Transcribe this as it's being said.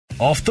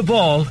Off the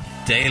Ball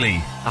Daily.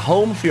 A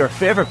home for your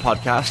favourite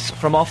podcasts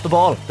from Off the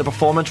Ball. The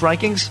performance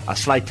rankings, a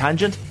slight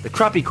tangent, the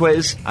crappy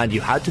quiz, and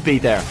you had to be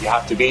there. You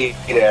have to be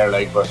there,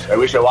 but I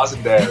wish I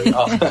wasn't there.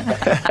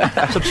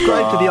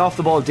 Subscribe to the Off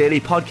the Ball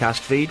Daily podcast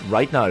feed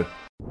right now.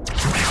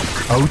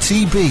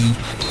 OTB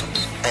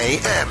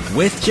AM.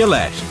 With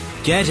Gillette.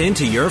 Get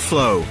into your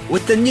flow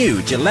with the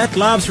new Gillette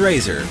Labs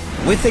Razor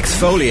with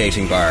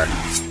exfoliating bar.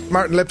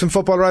 Martin Lipton,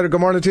 football writer,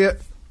 good morning to you.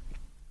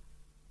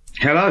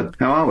 Hello,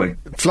 how are we?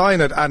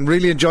 Flying it, and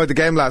really enjoyed the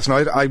game last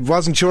night. I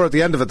wasn't sure at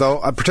the end of it though,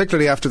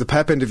 particularly after the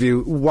Pep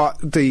interview, what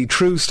the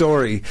true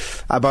story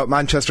about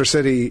Manchester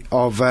City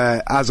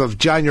as of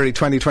January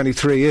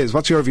 2023 is.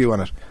 What's your view on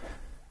it?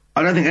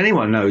 I don't think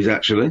anyone knows,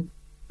 actually.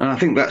 And I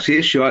think that's the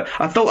issue.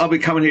 I thought I'd be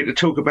coming here to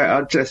talk about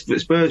how desperate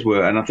Spurs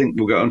were, and I think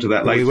we'll get onto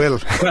that later. We will.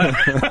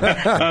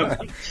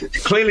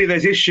 Clearly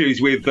there's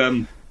issues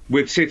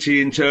with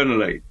City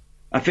internally.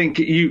 I think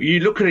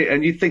you look at it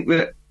and you think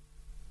that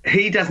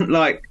he's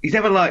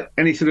never liked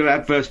any sort of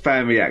adverse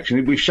fan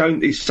reaction. He's shown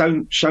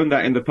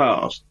that in the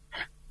past.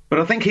 But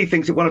I think he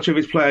thinks that one or two of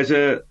his players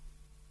are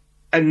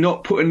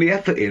not putting the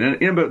effort in. And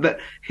remember that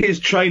his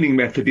training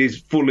method is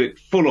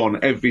full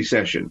on every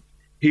session.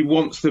 He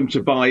wants them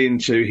to buy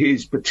into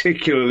his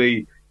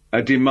particularly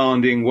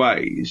demanding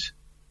ways.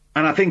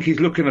 And I think he's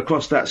looking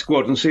across that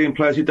squad and seeing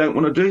players who don't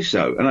want to do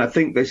so. And I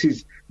think this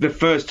is the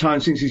first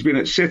time since he's been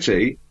at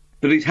City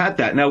that he's had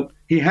that. Now,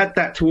 he had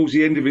that towards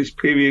the end of his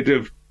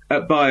period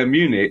at Bayern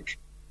Munich,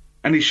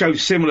 and he showed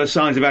similar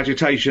signs of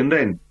agitation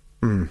then.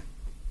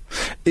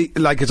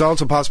 It's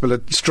also possible,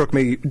 it struck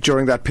me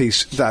during that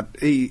piece, that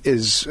he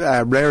is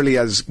rarely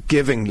as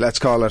giving, let's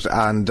call it,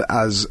 and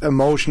as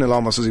emotional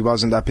almost as he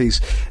was in that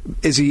piece.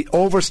 Is he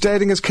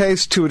overstating his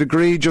case to a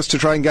degree just to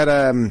try and get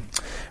a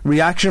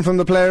reaction from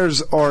the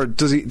players, or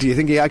do you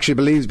think he actually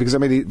believes, because I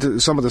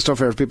mean some of the stuff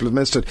here, if people have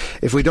missed it,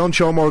 if we don't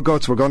show more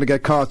guts we're going to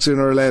get caught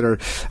sooner or later.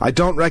 I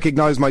don't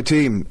recognise my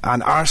team,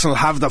 and Arsenal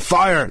have the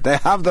fire. They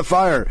have the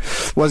fire.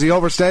 Was he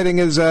overstating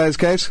his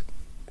case?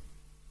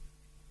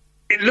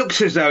 It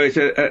looks as though it's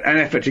an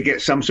effort to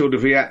get some sort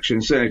of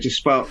reaction, certainly to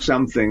spark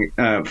something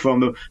from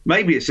them.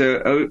 Maybe it's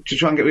to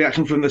try and get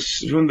reaction from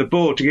the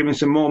board to give him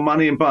some more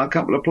money and buy a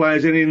couple of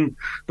players in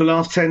the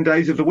last 10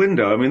 days of the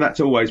window. I mean, that's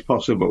always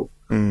possible.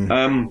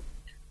 You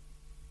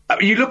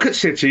look at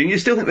City and you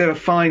still think they're a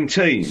fine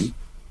team,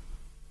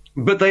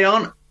 but they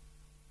aren't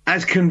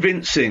as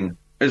convincing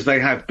as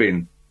they have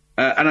been.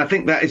 And I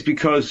think that is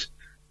because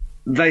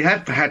they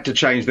have had to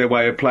change their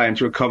way of playing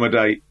to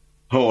accommodate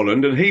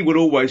Haaland, and he will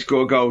always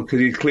score a goal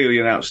because he's clearly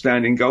an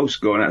outstanding goal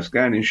scorer, an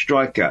outstanding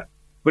striker.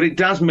 But it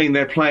does mean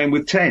they're playing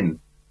with 10.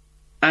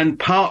 And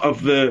part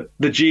of the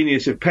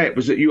genius of Pep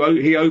was that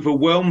he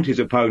overwhelmed his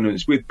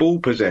opponents with ball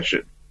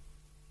possession.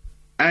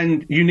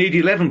 And you need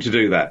 11 to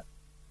do that.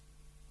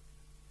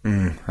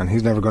 And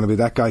he's never going to be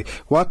that guy.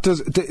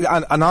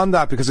 And on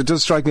that, because it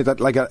does strike me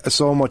that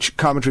so much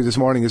commentary this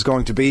morning is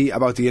going to be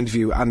about the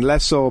interview and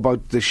less so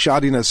about the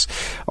shoddiness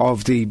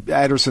of the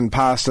Ederson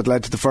pass that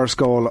led to the first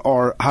goal,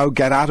 or how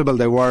get-atable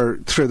they were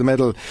through the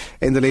middle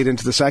in the lead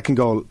into the second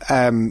goal,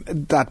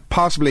 that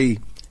possibly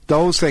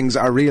those things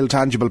are real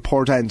tangible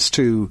portents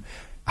to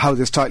how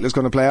this title is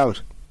going to play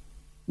out.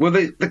 Well,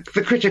 the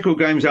critical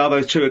games are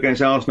those two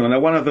against Arsenal.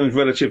 Now, one of them is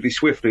relatively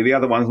swiftly, the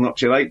other one's not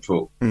till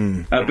April.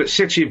 But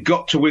City have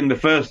got to win the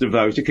first of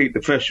those to keep the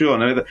pressure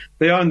on. I mean,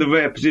 they are in the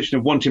rare position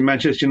of wanting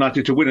Manchester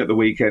United to win at the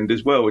weekend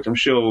as well, which I'm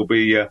sure will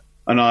be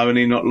an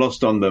irony not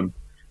lost on them.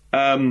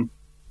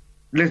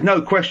 There's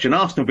no question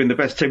Arsenal have been the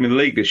best team in the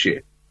league this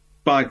year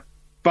by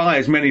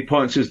as many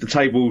points as the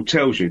table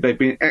tells you. They've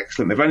been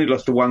excellent. They've only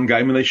lost the one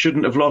game, and they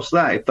shouldn't have lost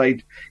that. If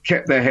they'd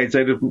kept their heads,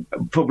 they'd have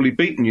probably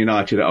beaten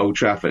United at Old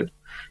Trafford.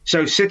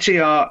 So City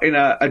are in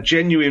a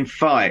genuine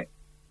fight.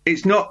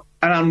 It's not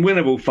an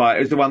unwinnable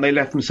fight as the one they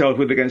left themselves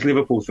with against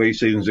Liverpool 3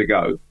 seasons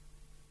ago.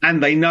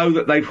 And they know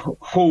that they've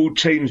hauled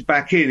teams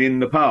back in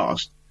the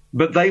past.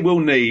 But they will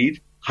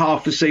need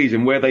half a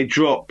season where they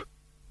drop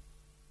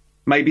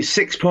maybe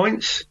 6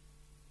 points,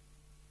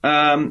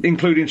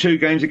 including 2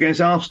 games against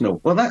Arsenal.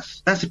 Well,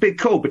 that's a big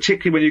call,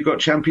 particularly when you've got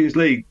Champions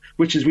League,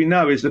 which, as we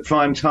know, is the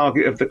prime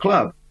target of the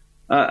club.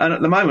 And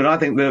at the moment, I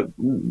think that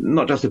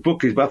not just the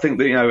bookies, but I think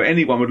that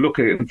anyone would look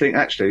at it and think,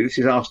 actually, this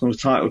is Arsenal's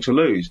title to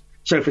lose.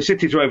 So for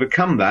City to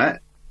overcome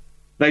that,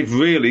 they've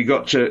really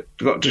got to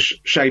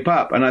shape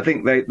up. And I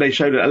think they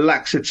showed a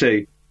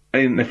laxity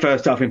in the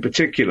first half in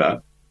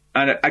particular.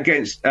 And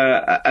against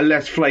a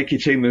less flaky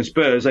team than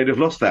Spurs, they'd have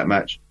lost that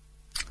match.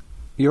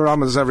 You're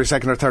on with us every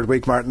second or third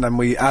week, Martin, and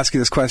we ask you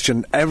this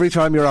question every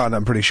time you're on,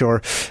 I'm pretty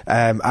sure.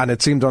 And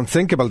it seemed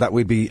unthinkable that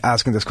we'd be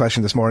asking this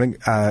question this morning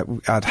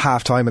at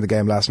half-time in the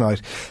game last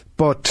night.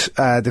 But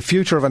the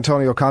future of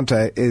Antonio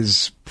Conte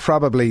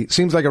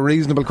seems like a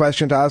reasonable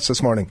question to ask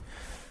this morning.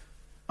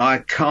 I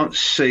can't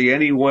see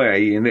any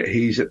way in that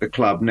he's at the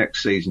club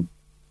next season.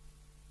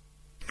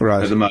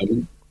 Right. At the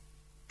moment.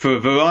 For a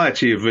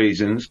variety of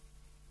reasons.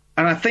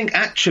 And I think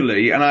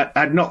actually, and I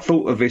had not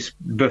thought of this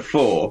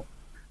before,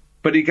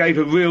 but he gave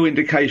a real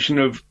indication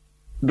of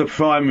the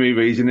primary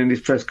reason in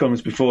his press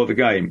conference before the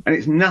game. And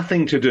it's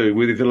nothing to do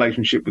with his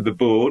relationship with the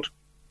board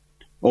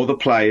or the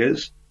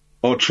players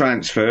or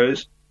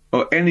transfers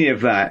or any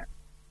of that.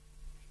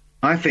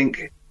 I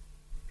think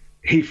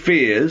he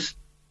fears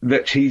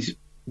that he's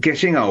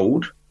getting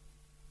old.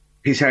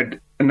 He's had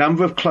a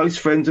number of close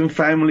friends and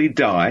family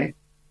die,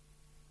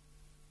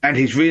 and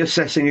he's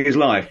reassessing his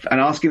life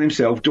and asking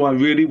himself, do I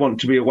really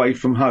want to be away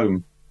from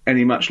home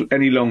any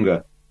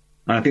longer?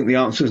 And I think the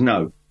answer is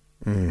no.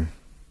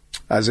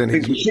 As in,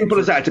 it's as simple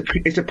as that.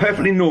 It's a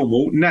perfectly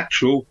normal,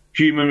 natural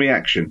human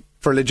reaction.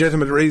 For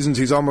legitimate reasons,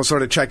 he's almost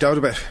sort of checked out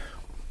a bit.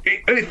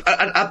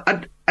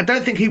 I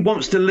don't think he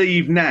wants to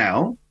leave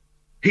now.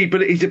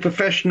 But he's a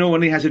professional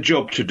and he has a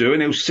job to do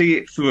and he'll see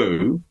it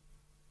through.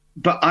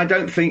 But I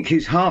don't think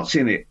his heart's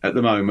in it at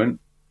the moment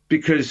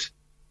because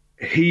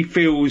he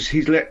feels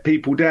he's let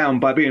people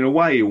down by being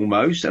away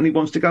almost, and he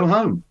wants to go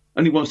home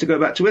and he wants to go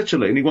back to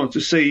Italy and he wants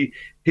to see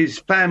his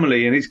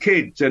family and his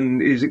kids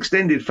and his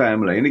extended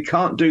family, and he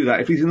can't do that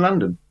if he's in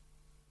London.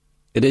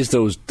 It is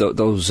those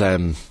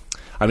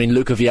I mean,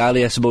 Luca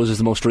Vialli, I suppose, is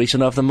the most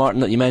recent of them,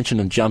 Martin, that you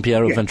mentioned, and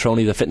Giampiero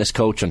Ventroni, the fitness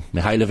coach, and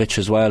Mihailovic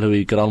as well, who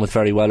he got on with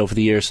very well over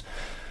the years.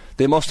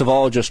 They must have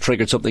all just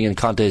triggered something in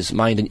Conte's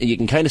mind, and you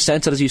can kind of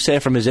sense it, as you say,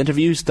 from his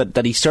interviews,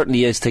 that he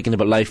certainly is thinking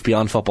about life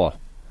beyond football.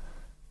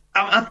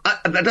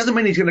 That doesn't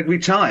mean he's going to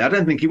retire. I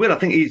don't think he will. I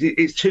think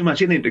it's too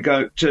much in him to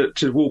go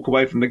to walk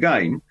away from the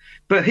game.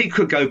 But he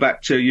could go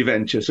back to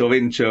Juventus or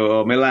Inter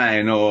or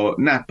Milan or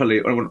Napoli,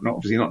 or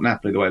obviously not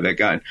Napoli the way they're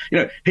going. You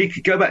know, he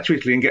could go back to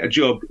Italy and get a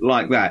job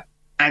like that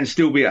and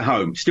still be at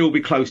home, still be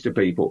close to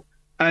people.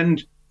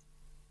 And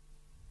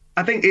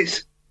I think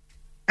it's,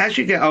 as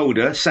you get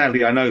older,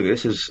 sadly I know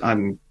this as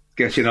I'm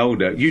getting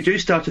older, you do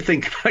start to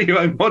think about your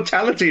own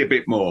mortality a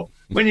bit more.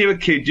 When you're a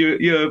kid,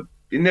 you're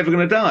never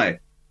going to die.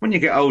 When you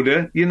get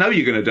older, you know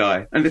you're going to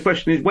die. And the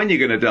question is when you're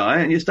going to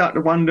die, and you start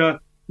to wonder,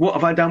 what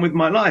have I done with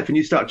my life? And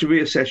you start to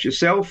reassess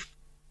yourself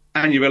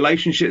and your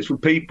relationships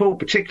with people,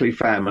 particularly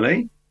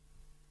family.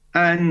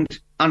 And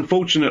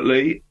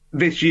unfortunately,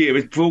 this year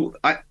has brought...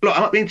 I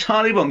might be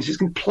entirely wrong. This is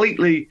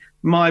completely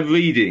my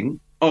reading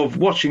of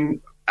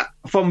watching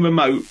from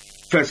remote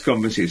press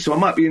conferences. So I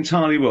might be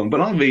entirely wrong,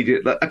 but I read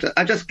it.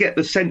 I just get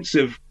the sense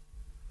of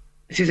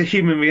this is a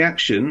human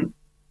reaction,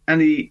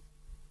 and he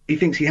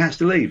thinks he has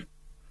to leave.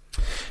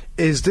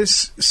 Is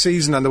this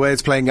season and the way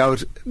it's playing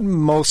out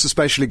most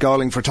especially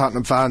galling for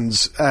Tottenham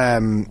fans,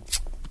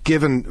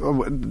 given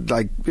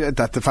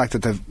that the fact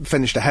that they've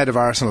finished ahead of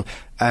Arsenal,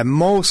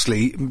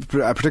 mostly,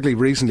 particularly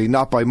recently,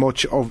 not by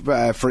much,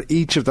 for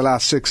each of the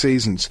last 6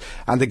 seasons,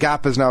 and the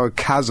gap is now a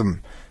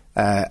chasm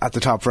at the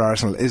top for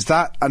Arsenal? Is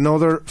that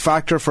another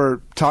factor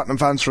for Tottenham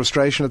fans'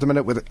 frustration at the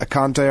minute with a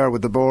Conte or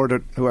with the board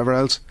or whoever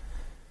else?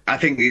 I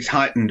think it's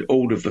heightened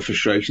all of the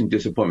frustration,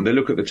 disappointment. They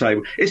look at the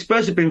table. If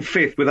Spurs had been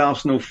 5th with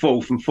Arsenal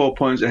 4th and 4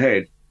 points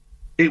ahead,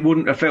 it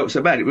wouldn't have felt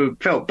so bad. It would have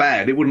felt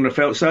bad. It wouldn't have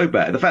felt so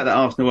bad. The fact that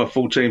Arsenal are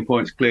 14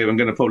 points clear and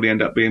going to probably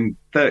end up being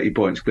 30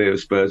 points clear of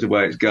Spurs the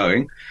way it's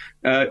going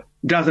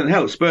doesn't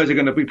help. Spurs are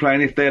going to be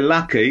playing, if they're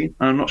lucky,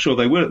 and I'm not sure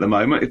they will at the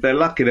moment, if they're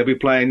lucky, they'll be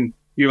playing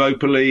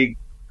Europa League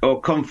or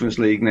Conference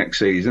League next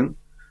season.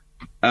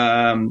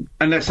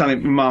 Unless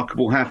something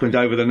remarkable happened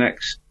over the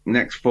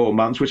next 4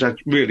 months, which I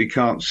really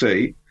can't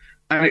see.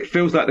 And it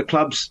feels like the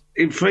club's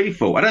in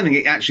freefall. I don't think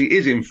it actually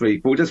is in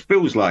freefall. It just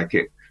feels like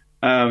it.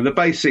 The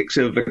basics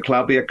of the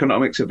club, the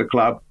economics of the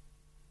club,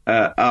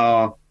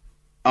 are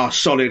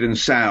solid and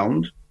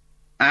sound.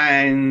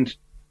 And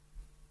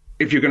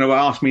if you're going to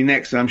ask me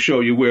next, and I'm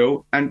sure you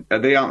will, and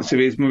the answer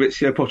is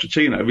Maurizio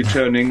Pochettino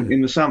returning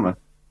in the summer.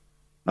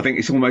 I think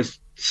it's almost,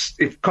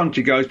 if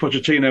Conte goes,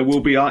 Pochettino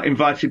will be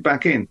invited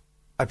back in.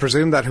 I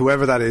presume that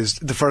whoever that is,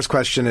 the first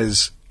question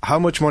is, how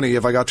much money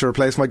have I got to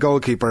replace my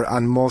goalkeeper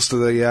and most of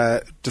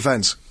the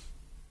defence?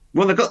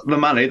 Well, they've got the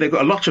money. They've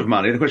got a lot of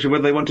money. The question is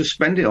whether they want to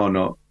spend it or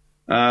not.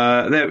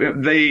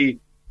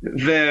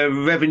 Their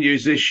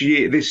revenues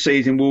this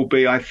season will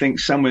be, I think,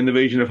 somewhere in the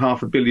region of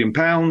 £500 million,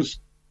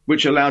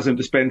 which allows them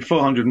to spend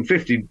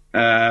 450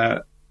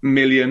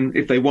 million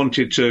if they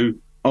wanted to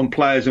on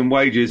players and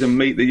wages and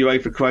meet the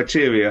UEFA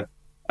criteria.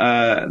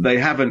 They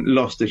haven't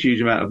lost a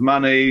huge amount of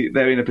money.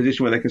 They're in a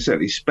position where they can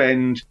certainly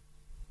spend.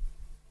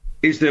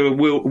 Is there a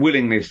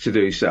willingness to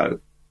do so?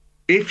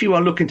 If you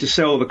are looking to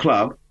sell the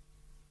club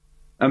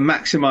and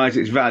maximise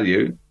its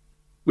value,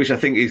 which I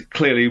think is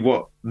clearly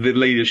what the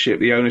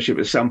leadership, the ownership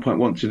at some point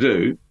want to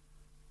do,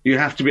 you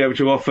have to be able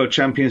to offer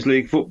Champions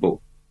League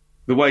football.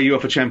 The way you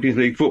offer Champions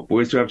League football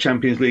is to have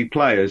Champions League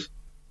players.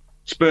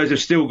 Spurs have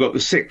still got the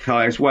 6th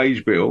highest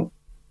wage bill.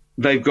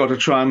 They've got to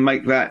try and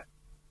make that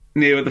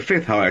nearer the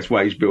 5th highest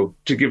wage bill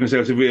to give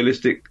themselves a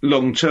realistic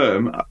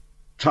long-term,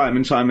 time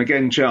and time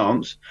again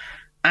chance.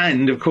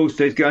 And, of course,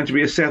 there's going to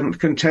be a 7th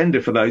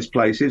contender for those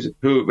places,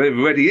 who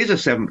already is a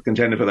 7th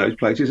contender for those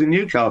places in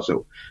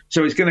Newcastle.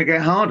 So it's going to get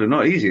harder,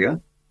 not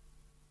easier.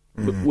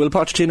 Will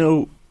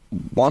Pochettino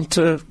want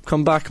to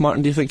come back,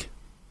 Martin, do you think?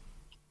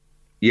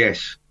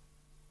 Yes.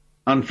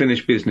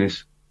 Unfinished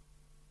business.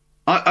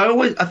 I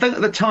think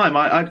at the time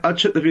I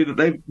took the view that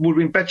they would have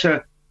been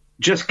better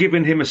just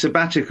giving him a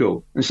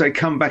sabbatical and say,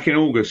 come back in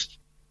August,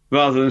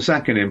 rather than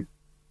sacking him.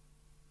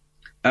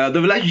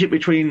 The relationship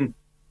between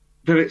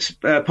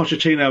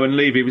Pochettino and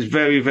Levy was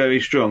very,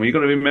 very strong. You've got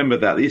to remember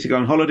that. They used to go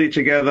on holiday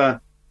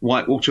together,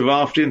 whitewater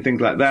rafting,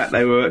 things like that.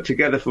 They were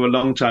together for a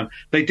long time.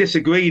 They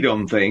disagreed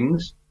on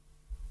things,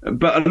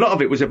 but a lot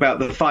of it was about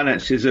the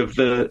finances of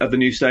the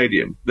new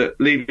stadium, that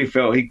Levy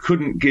felt he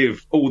couldn't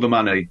give all the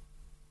money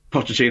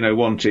Pochettino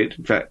wanted.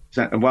 In fact,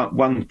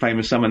 one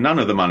famous summer, none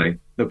of the money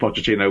that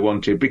Pochettino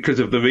wanted because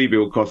of the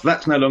rebuild cost.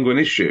 That's no longer an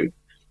issue.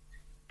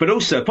 But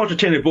also,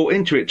 Pochettino bought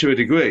into it to a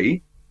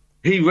degree.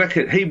 What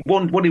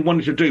he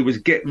wanted to do was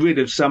get rid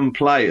of some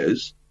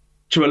players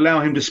to allow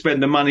him to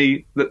spend the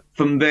money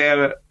from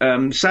their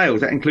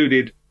sales. That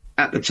included,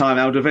 at the time,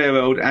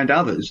 Alderweireld and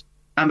others,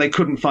 and they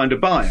couldn't find a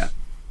buyer.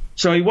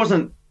 So he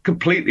wasn't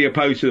completely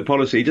opposed to the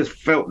policy. He just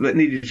felt that it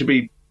needed to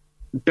be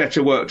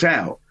better worked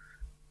out.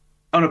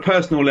 On a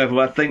personal level,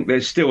 I think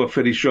there's still a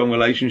pretty strong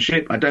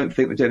relationship. I don't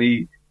think there's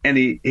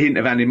any hint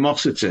of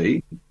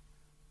animosity.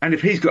 And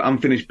if he's got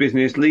unfinished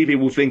business, Levy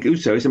will think,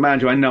 Uso is a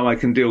manager I know I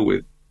can deal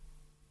with.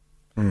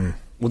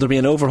 Will there be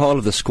an overhaul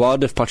of the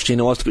squad if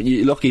Pochettino wants to?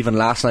 You look even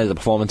last night at the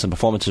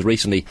performances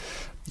recently.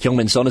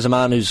 Heung-min Son is a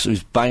man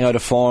who's bang out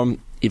of form.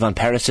 Ivan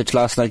Perisic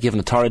last night given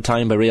a torrid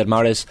time by Riyad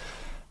Mahrez.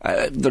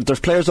 There's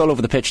players all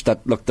over the pitch that,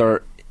 look,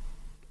 they're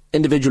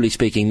individually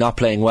speaking not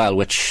playing well,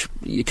 which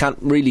you can't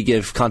really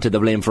give Conte the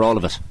blame for all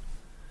of it.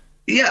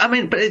 Yeah, I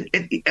mean, but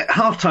at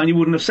half-time you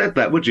wouldn't have said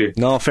that, would you?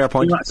 No, fair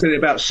point. You might say it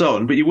about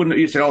Son, but you wouldn't have.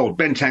 You said, oh,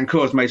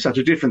 Bentancur's made such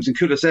a difference, and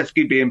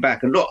Kulusevski being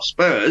back, and look,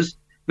 Spurs,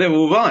 they're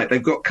all right.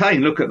 They've got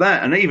Kane, look at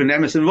that, and even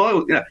Emerson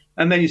Royal,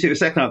 and then you see the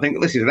second half and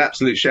think, this is an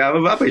absolute shower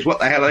of rubbish. What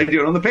the hell are they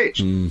doing on the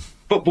pitch?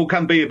 Football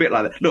can be a bit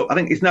like that. Look, I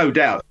think it's no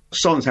doubt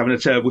Son's having a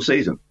terrible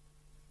season.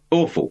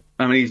 Awful.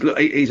 I mean,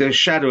 he's a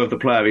shadow of the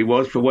player he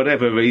was for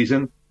whatever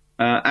reason,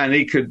 and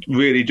he could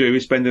really do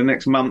is spend the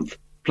next month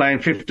playing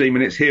 15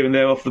 minutes here and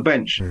there off the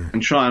bench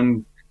and try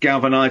and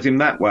galvanise him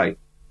that way.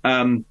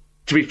 To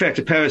be fair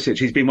to Perisic,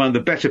 he's been one of the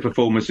better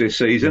performers this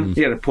season.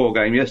 He had a poor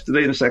game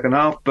yesterday in the second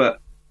half, but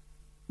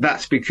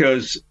that's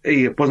because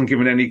he wasn't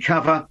given any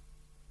cover.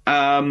 There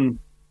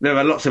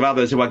are lots of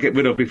others who I get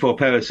rid of before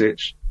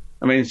Perisic.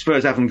 I mean,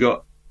 Spurs haven't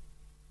got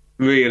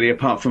really,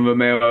 apart from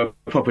Romero,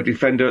 a proper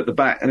defender at the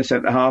back and a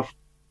centre-half.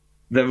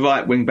 The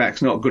right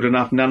wing-back's not good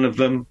enough, none of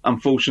them,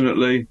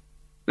 unfortunately.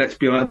 Let's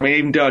be honest. I mean,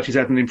 even Doherty's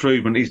had an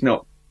improvement. He's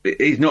not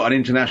an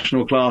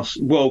international class,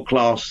 world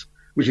class,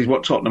 which is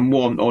what Tottenham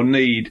want or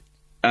need.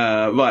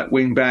 Right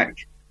wing back,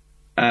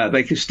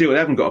 they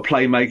haven't got a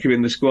playmaker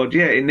in the squad.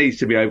 Yeah, it needs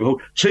to be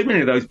overhauled. Too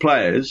many of those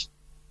players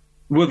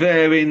were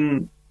there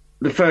in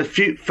the first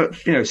few,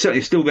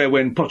 certainly still there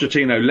when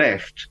Pochettino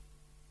left.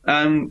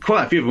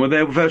 Quite a few of them were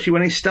there virtually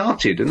when he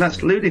started, and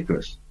that's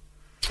ludicrous.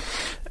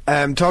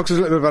 Talk to us a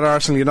little bit about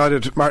Arsenal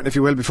United, Martin, if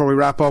you will, before we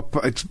wrap up.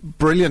 It's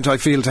brilliant, I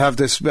feel, to have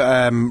this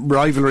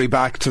rivalry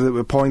back to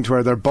the point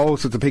where they're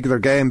both at the peak of their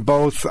game.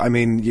 Both, I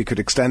mean, you could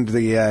extend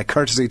the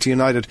courtesy to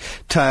United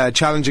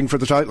challenging for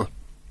the title.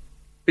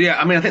 Yeah,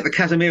 I mean, I think the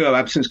Casemiro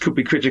absence could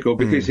be critical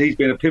because he's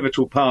been a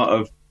pivotal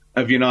part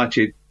of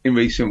United in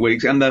recent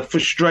weeks, and the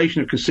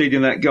frustration of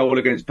conceding that goal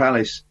against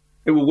Palace,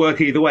 it will work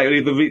either way.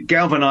 It'll either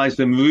galvanise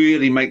them,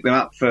 really make them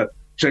up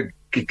to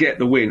get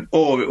the win,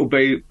 or it will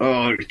be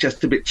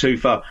just a bit too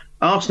far.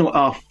 Arsenal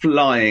are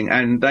flying,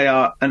 and they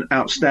are an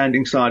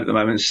outstanding side at the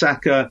moment.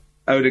 Saka,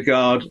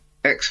 Odegaard,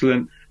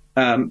 excellent.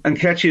 And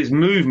Nketiah's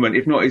movement,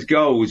 if not his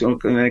goals,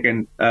 and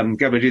again,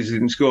 Gabriel Jesus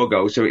didn't score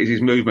goals, so it is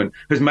his movement,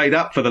 has made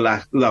up for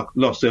the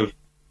loss of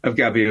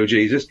Gabriel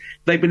Jesus.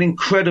 They've been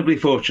incredibly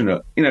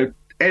fortunate.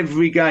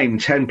 Every game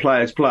 10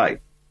 players play.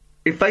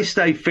 If they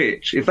stay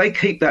fit, if they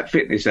keep that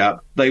fitness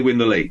up, they win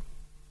the league.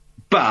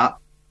 But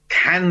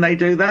can they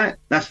do that?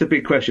 That's the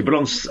big question. But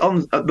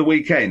on the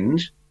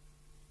weekend,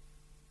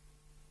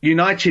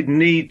 United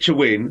need to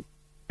win.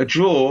 A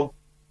draw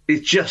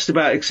is just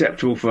about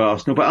acceptable for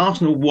Arsenal, but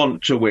Arsenal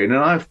want to win.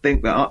 And I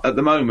think that at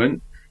the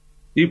moment,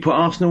 you put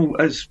Arsenal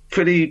as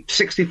pretty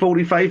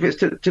 60-40 favourites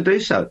to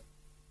do so.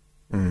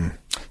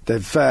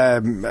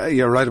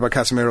 You're right about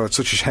Casemiro. It's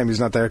such a shame he's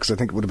not there, because I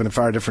think it would have been a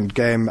far different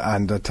game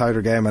and a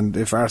tighter game, and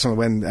if Arsenal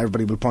win,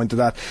 everybody will point to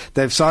that.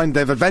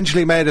 They've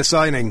eventually made a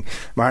signing,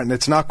 Martin.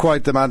 It's not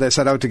quite the man they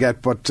set out to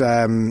get, but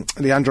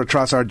Leandro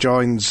Trossard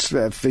joins,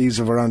 fees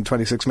of around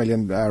 26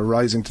 million,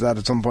 rising to that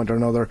at some point or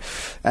another.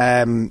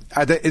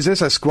 Is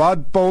this a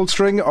squad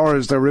bolstering, or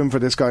is there room for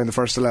this guy in the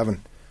first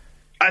 11?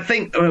 I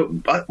think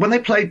when they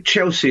played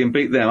Chelsea and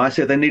beat them, I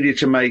said they needed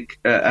to make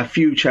a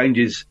few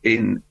changes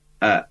in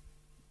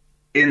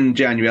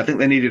January. I think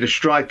they needed a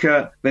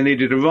striker, they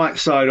needed a right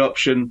side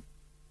option,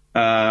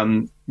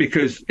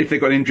 because if they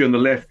got an injury on the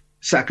left,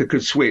 Saka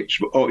could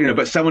switch,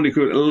 but someone who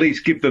could at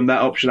least give them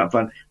that option up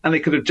front, and they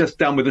could have just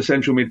done with a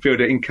central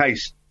midfielder in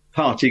case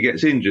Partey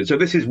gets injured. So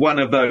this is one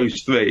of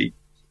those three.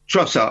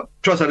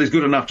 Trossard is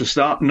good enough to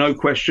start, no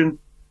question.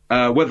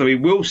 Whether he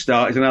will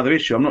start is another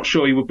issue. I'm not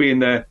sure he will be in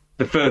the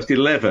first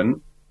 11,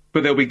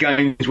 but there'll be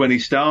games when he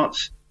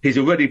starts. He's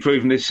already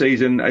proven this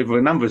season, over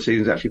a number of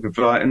seasons actually, for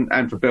Brighton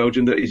and for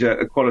Belgium, that he's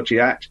a quality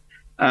act.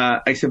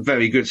 it's a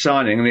very good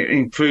signing, and it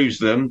improves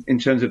them in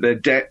terms of their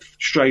depth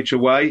straight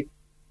away.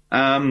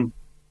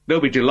 They'll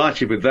be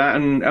delighted with that,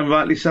 and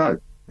rightly so.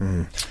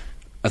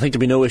 I think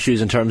there'll be no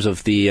issues in terms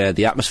of the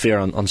atmosphere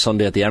on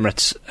Sunday at the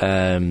Emirates,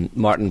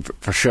 Martin,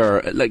 for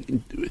sure. Like,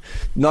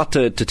 not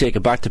to take it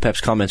back to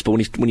Pep's comments, but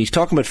when he's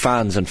talking about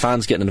fans and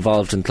fans getting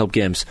involved in club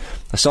games,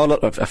 I saw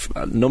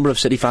a number of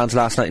City fans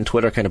last night on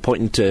Twitter kind of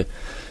pointing to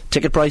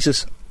ticket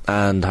prices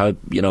and how,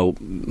 you know,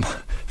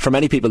 for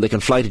many people they can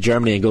fly to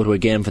Germany and go to a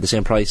game for the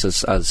same price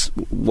as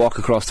walk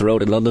across the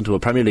road in London to a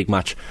Premier League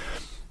match.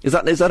 Is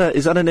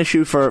that an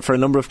issue for a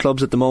number of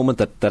clubs at the moment,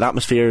 that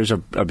atmospheres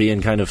are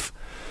being kind of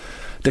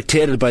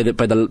dictated by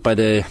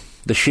the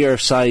sheer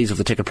size of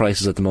the ticket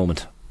prices at the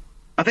moment?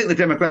 I think the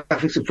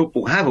demographics of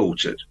football have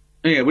altered.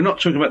 Yeah, we're not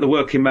talking about the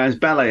working man's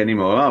ballet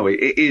anymore, are we?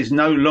 It is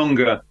no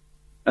longer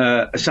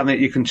something that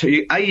you can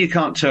you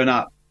can't turn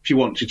up if you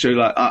want to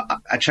like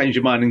I change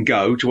your mind and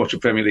go to watch a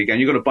Premier League game.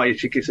 You've got to buy your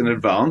tickets in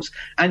advance,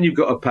 and you've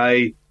got to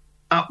pay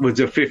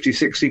upwards of 50,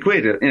 60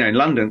 quid. You know, in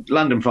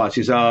London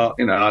prices are,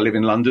 you know, I live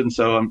in London,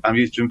 so I'm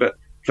used to them, but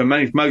for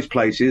most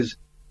places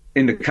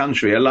in the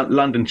country,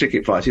 London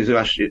ticket prices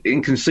are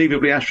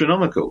inconceivably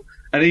astronomical.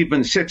 And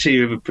even City,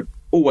 who have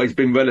always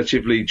been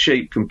relatively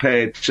cheap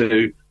compared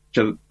to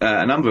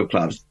a number of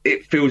clubs,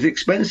 it feels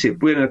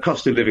expensive. We're in a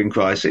cost of living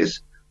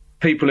crisis.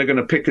 People are going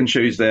to pick and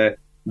choose their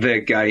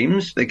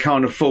games. They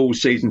can't afford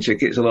season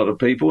tickets, a lot of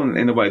people,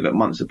 in a way that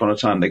once upon a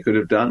time they could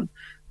have done.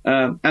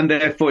 And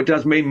therefore it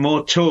does mean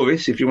more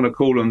tourists, if you want to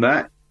call them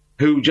that,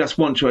 who just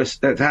want to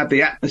have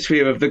the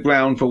atmosphere of the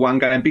ground for one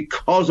game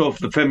because of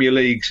the Premier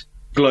League's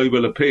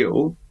global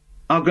appeal,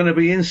 are going to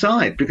be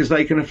inside because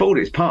they can afford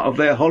it. It's part of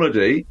their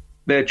holiday.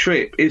 Their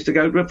trip is to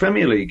go to a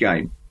Premier League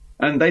game,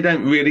 and they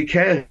don't really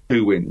care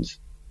who wins.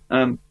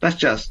 That's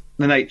just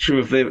the nature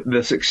of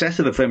the success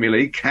of the Premier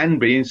League can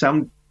be in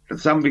some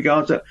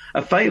regards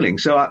a failing.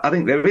 So I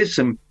think there is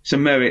some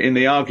merit in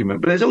the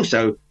argument, but there's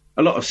also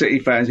a lot of City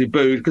fans who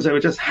booed because they were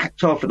just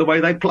hacked off at the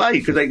way they play,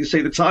 because they could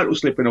see the title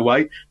slipping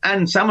away,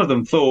 and some of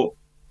them thought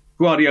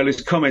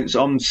Guardiola's comments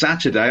on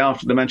Saturday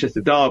after the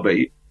Manchester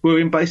derby were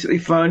in basically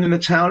throwing in the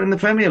towel in the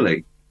Premier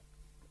League.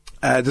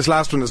 This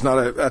last one is not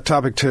a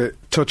topic to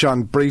touch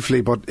on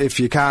briefly, but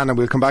if you can, and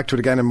we'll come back to it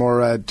again in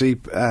more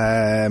deep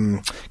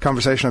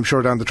conversation, I'm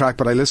sure, down the track,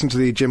 but I listened to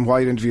the Jim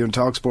White interview on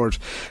TalkSport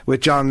with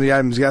John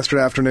Yems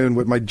yesterday afternoon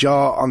with my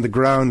jaw on the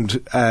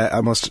ground,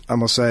 I must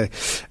say.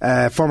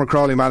 Former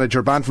Crawley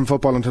manager, banned from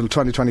football until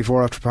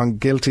 2024 after being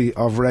guilty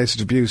of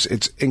racist abuse.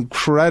 It's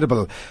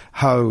incredible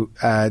how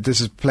this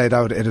has played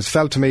out. It has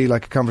felt to me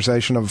like a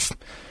conversation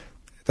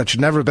that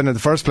should never have been in the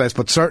first place,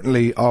 but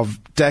certainly of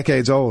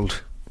decades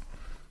old.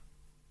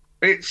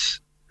 It's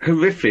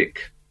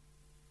horrific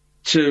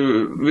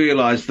to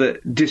realise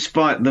that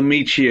despite the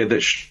meteor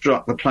that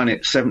struck the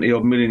planet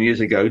 70-odd million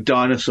years ago,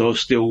 dinosaurs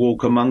still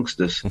walk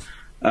amongst us.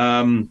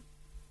 And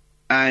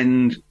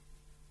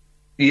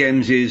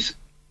Yems's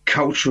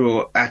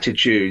cultural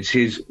attitudes,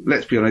 his,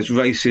 let's be honest,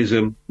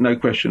 racism, no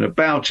question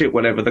about it,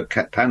 whatever the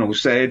panel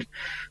said,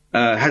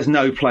 has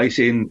no place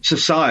in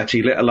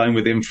society, let alone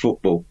within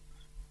football.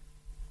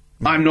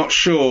 I'm not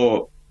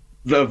sure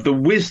of the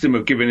wisdom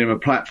of giving him a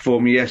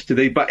platform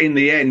yesterday, but in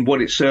the end,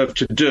 what it served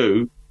to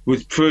do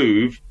was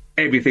prove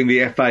everything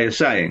the FA are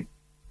saying,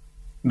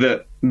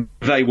 that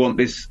they want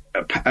this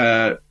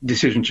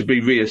decision to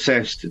be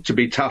reassessed, to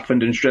be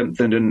toughened and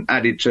strengthened and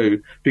added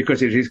to,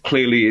 because it is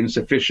clearly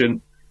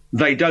insufficient.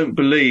 They don't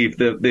believe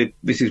that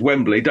this is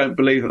Wembley, don't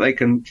believe that they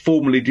can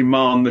formally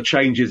demand the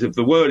changes of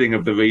the wording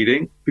of the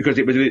reading, because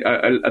it was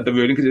the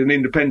ruling, because it's an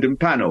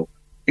independent panel,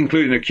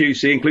 including a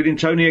QC, including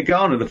Tony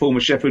Agana, the former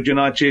Sheffield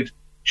United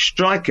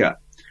striker.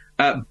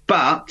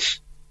 But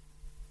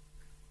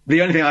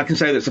the only thing I can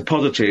say that's a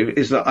positive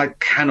is that I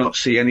cannot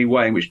see any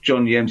way in which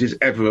John Yems is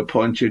ever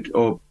appointed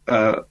or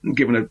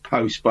given a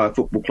post by a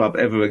football club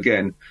ever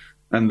again.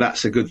 And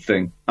that's a good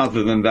thing.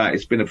 Other than that,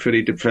 it's been a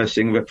pretty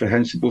depressing,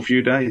 reprehensible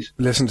few days.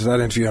 Listen to that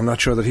interview. I'm not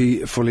sure that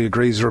he fully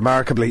agrees.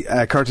 Remarkably,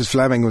 Curtis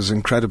Fleming was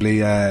incredibly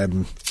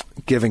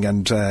giving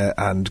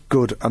and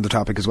good on the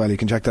topic as well. You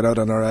can check that out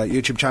on our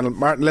YouTube channel.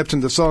 Martin Lipton,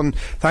 The Sun,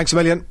 thanks a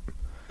million.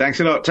 Thanks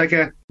a lot. Take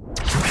care.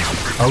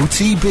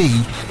 OTB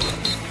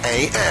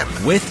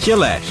AM. With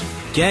Gillette.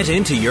 Get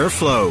into your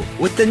flow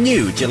with the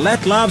new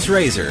Gillette Labs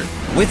Razor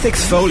with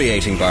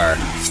exfoliating bar.